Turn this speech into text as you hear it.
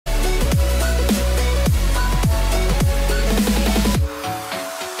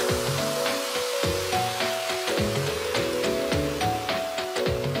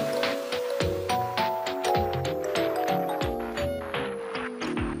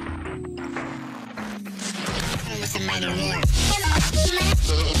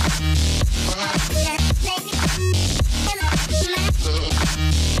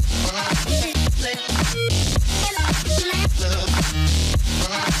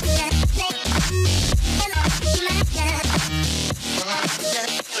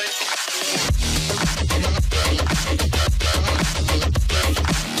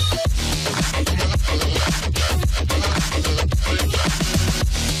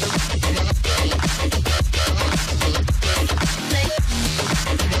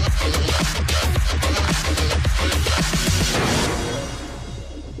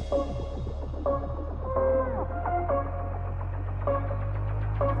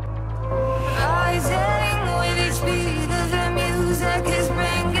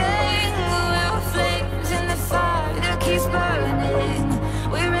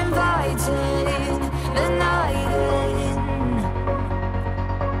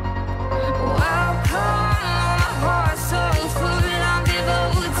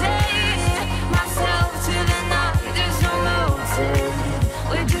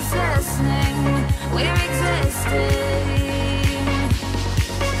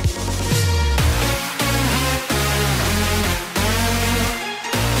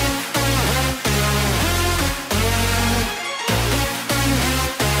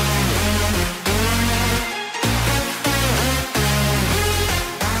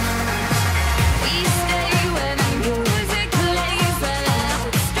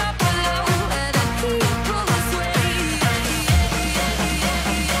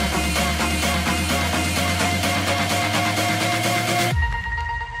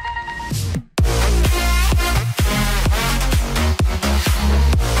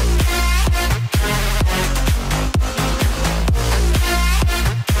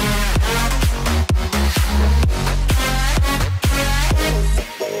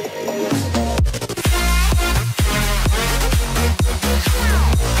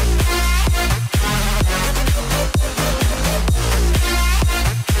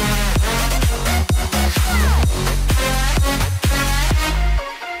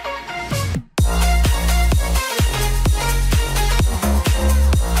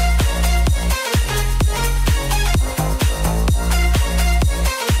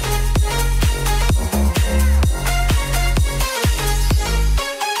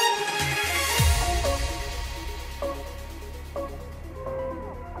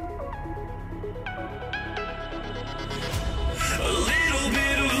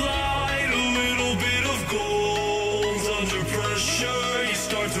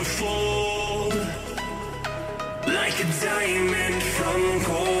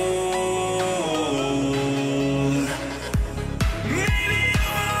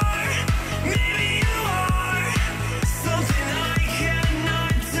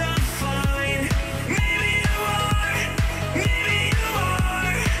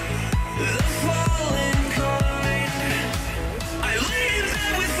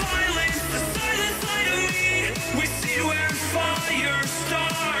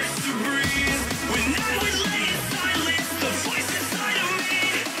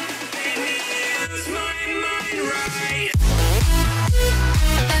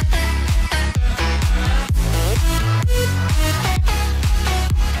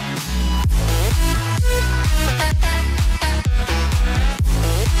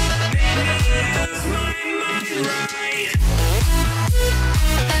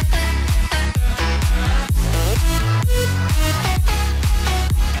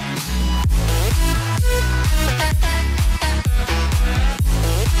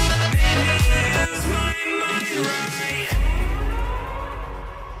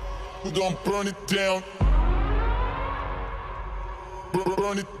burn it down.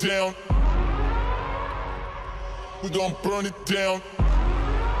 Burn it down. We gon' burn it down.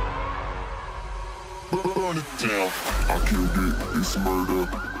 Burn it down. I killed it, it's murder.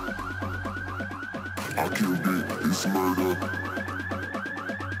 I killed it, it's murder.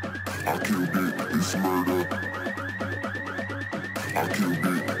 I killed it, it's murder. I killed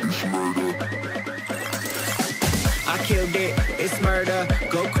it, it's murder. I killed it, it's murder,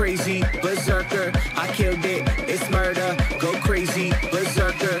 go crazy, berserker. I killed it, it's murder, go crazy,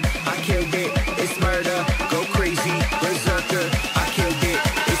 berserker. I killed it, it's murder, go crazy, berserker. I killed it,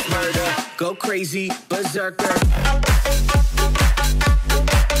 it's murder, go crazy, berserker.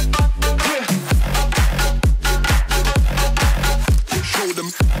 Show them.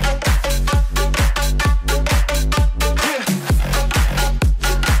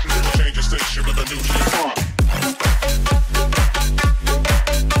 Change the station with a new shit.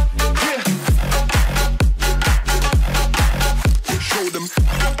 Show them.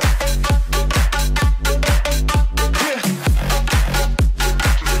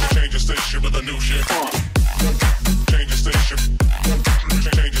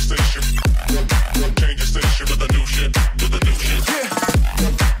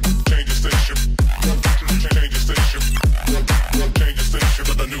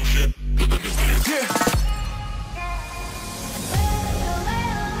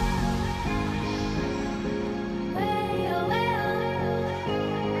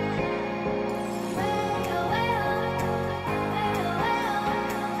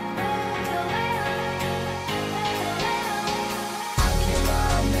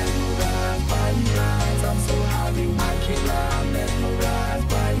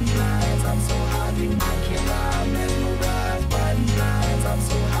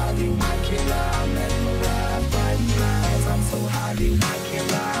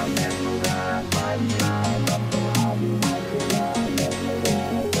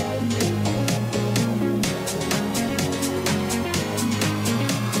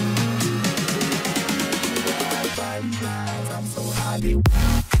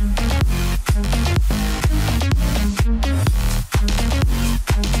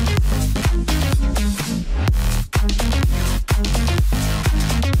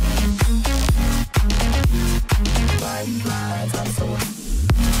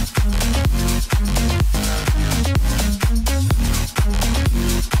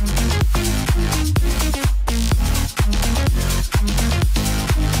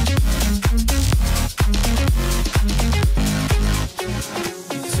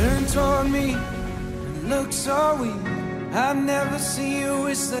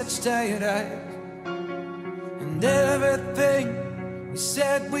 such tired eyes. And everything we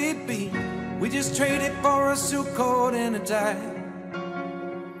said we'd be, we just traded for a suit coat and a tie.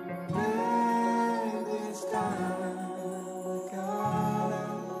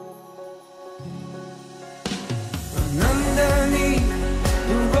 And underneath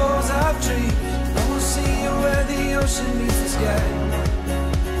the rows of trees, I will see you where the ocean meets the sky.